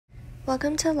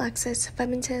Welcome to Lexus of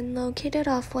Edmonton, located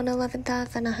off 111th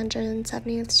Ave and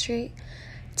 170th Street.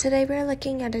 Today we're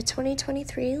looking at a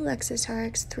 2023 Lexus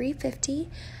RX 350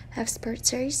 F Sport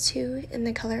Series 2 in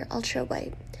the color Ultra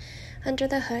White. Under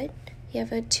the hood, you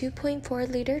have a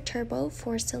 2.4-liter turbo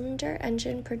 4-cylinder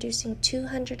engine producing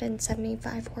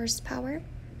 275 horsepower.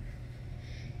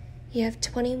 You have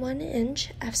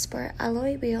 21-inch F Sport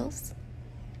alloy wheels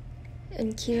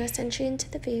and keyless entry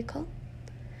into the vehicle.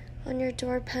 On your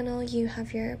door panel, you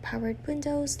have your powered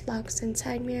windows, locks and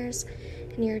side mirrors,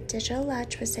 and your digital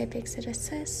latch with safe exit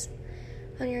assist.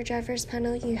 On your driver's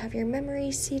panel, you have your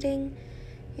memory seating,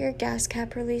 your gas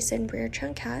cap release and rear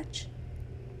trunk hatch.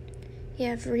 You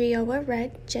have Rioja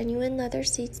red genuine leather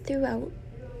seats throughout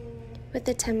with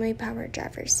a 10-way power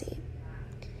driver's seat.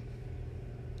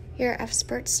 Your F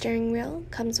Sport steering wheel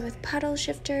comes with paddle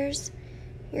shifters,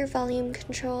 your volume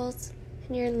controls,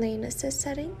 and your lane assist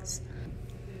settings.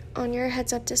 On your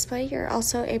heads-up display, you're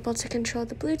also able to control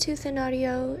the Bluetooth and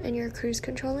audio and your cruise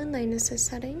control and lane assist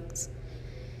settings.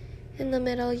 In the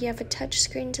middle, you have a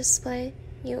touchscreen display.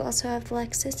 You also have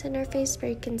Lexus interface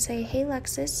where you can say, "Hey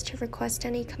Lexus," to request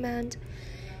any command.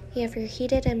 You have your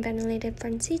heated and ventilated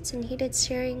front seats and heated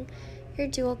steering, your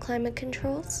dual climate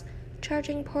controls,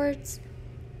 charging ports,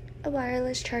 a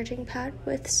wireless charging pad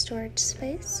with storage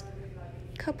space,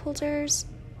 cup holders.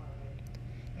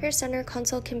 Your center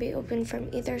console can be opened from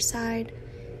either side,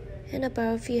 and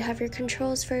above you have your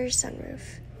controls for your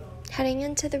sunroof. Heading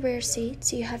into the rear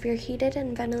seats, you have your heated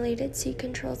and ventilated seat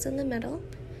controls in the middle.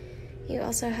 You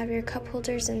also have your cup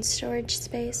holders and storage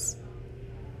space.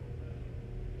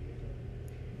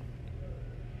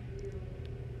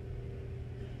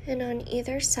 And on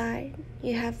either side,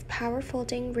 you have power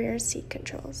folding rear seat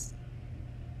controls.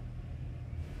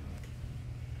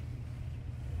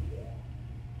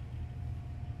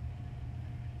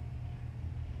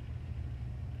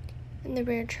 In the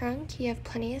rear trunk, you have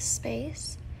plenty of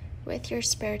space with your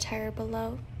spare tire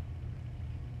below.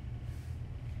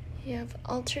 You have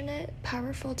alternate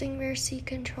power folding rear seat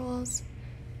controls,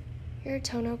 your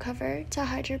tonneau cover to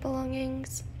hide your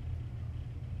belongings,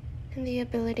 and the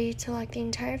ability to lock the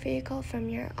entire vehicle from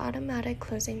your automatic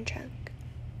closing trunk.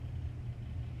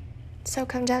 So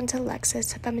come down to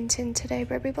Lexus of Edmonton today,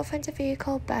 where we will find a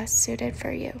vehicle best suited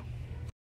for you.